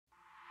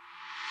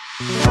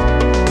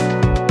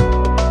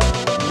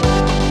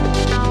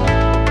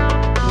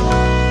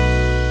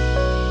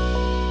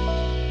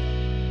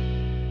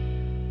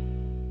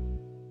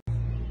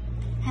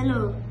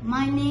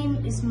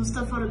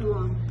Mustafa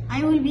Radwan.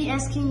 I will be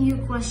asking you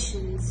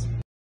questions.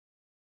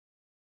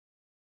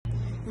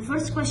 The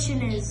first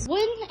question is,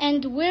 when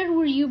and where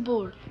were you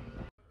born?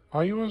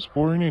 I was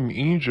born in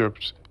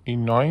Egypt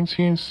in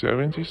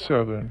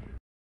 1977.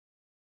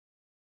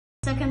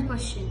 Second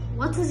question,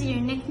 what is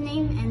your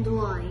nickname and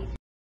why?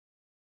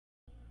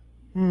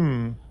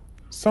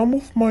 Some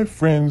of my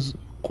friends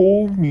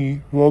call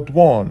me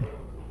Radwan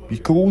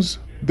because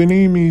the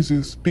name is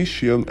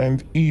special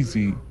and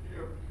easy.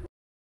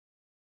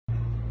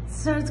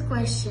 Third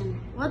question,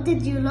 what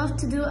did you love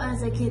to do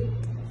as a kid?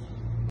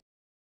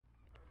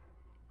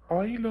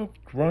 I loved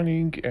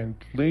running and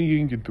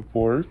playing in the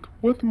park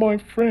with my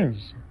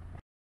friends.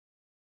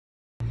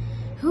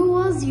 Who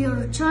was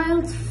your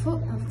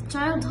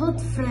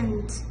childhood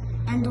friend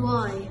and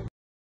why?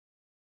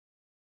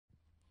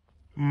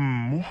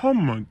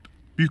 Muhammad,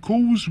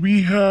 because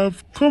we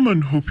have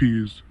common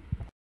hobbies.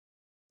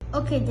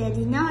 Okay,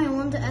 Daddy, now I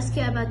want to ask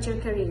you about your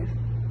career.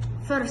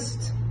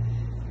 First,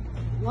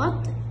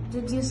 what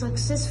did you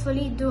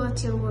successfully do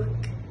at your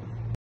work?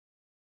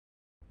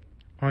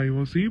 I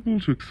was able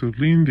to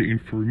explain the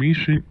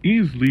information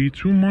easily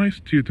to my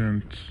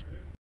students.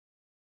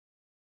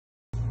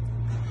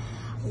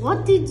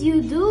 What did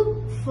you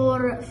do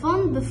for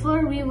fun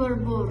before we were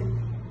born?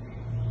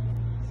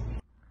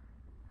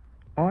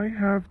 I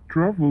have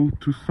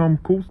traveled to some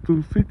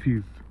coastal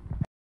cities.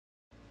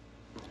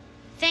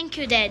 Thank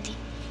you, Daddy.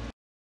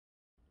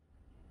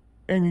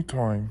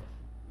 Anytime.